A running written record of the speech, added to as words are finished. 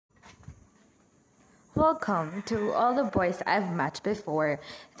welcome to all the boys I've matched before.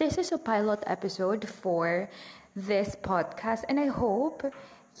 This is a pilot episode for this podcast, and I hope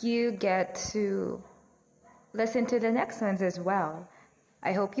you get to listen to the next ones as well.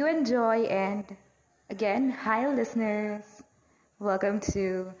 I hope you enjoy, and again, hi listeners. Welcome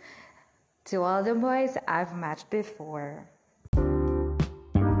to all the boys I've matched before.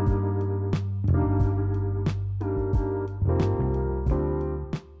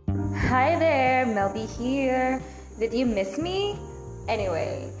 Hi there, Melby here. Did you miss me?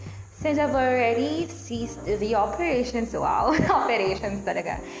 Anyway, since I've already ceased the operations, operations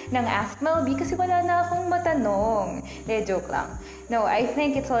talaga, ng Ask Melby kasi wala na akong matanong. Joke lang. No, I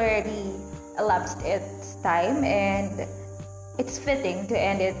think it's already elapsed its time and it's fitting to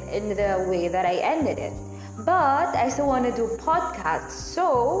end it in the way that I ended it. But I still want to do podcasts.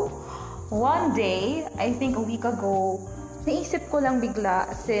 So, one day, I think a week ago, naisip ko lang bigla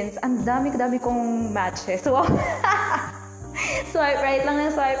since ang dami kong matches. So, swipe right lang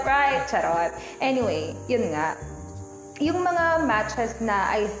ng swipe right. Charot. Anyway, yun nga. Yung mga matches na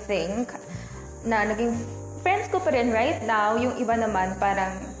I think na naging friends ko pa rin right now, yung iba naman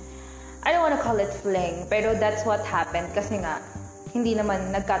parang, I don't wanna call it fling, pero that's what happened kasi nga, hindi naman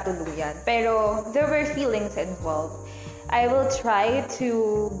nagkatuluyan. Pero there were feelings involved. I will try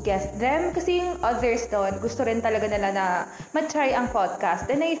to guess them kasi yung others doon, gusto rin talaga nila na matry ang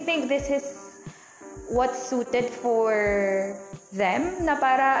podcast. And I think this is what's suited for them, na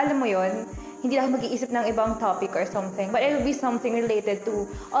para, alam mo yon, hindi lang mag-iisip ng ibang topic or something, but it will be something related to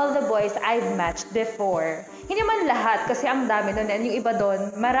all the boys I've matched before. Hindi man lahat kasi ang dami doon, and yung iba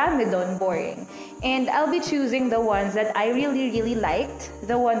doon, marami doon, boring. And I'll be choosing the ones that I really liked,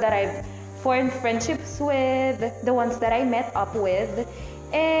 the one that I've formed friendships with, the ones that I met up with.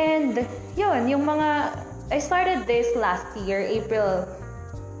 And yun, yung mga, I started this last year, April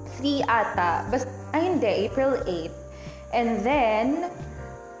 3 ata. Hindi, April 8. And then,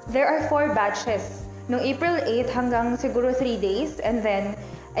 there are 4 batches. No, April 8 hanggang siguro 3 days. And then,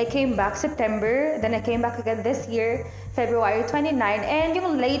 I came back September. Then I came back again this year, February 29. And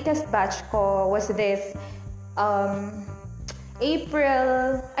yung latest batch ko was this,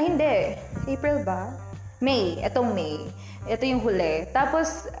 April ba? May. Itong May. Ito yung huli.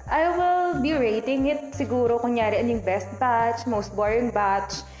 Tapos, I will be rating it siguro, kunyari, yung best batch, most boring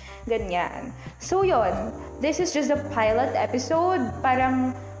batch, ganyan. So, yon. This is just a pilot episode.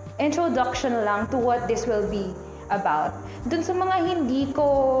 Parang introduction lang to what this will be about. Dun sa mga hindi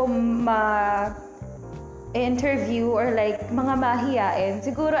ko interview or like mga mahiyain,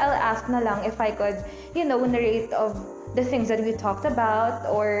 siguro I'll ask na lang if I could, narrate of the things that we talked about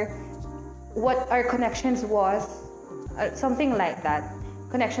or what our connections was, something like that.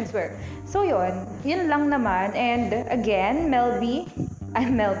 Connections were. So yun lang naman. And again,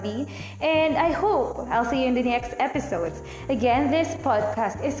 I'm Melby, and I hope I'll see you in the next episodes. Again, this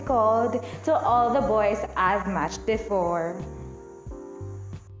podcast is called To All the Boys I've Matched Before.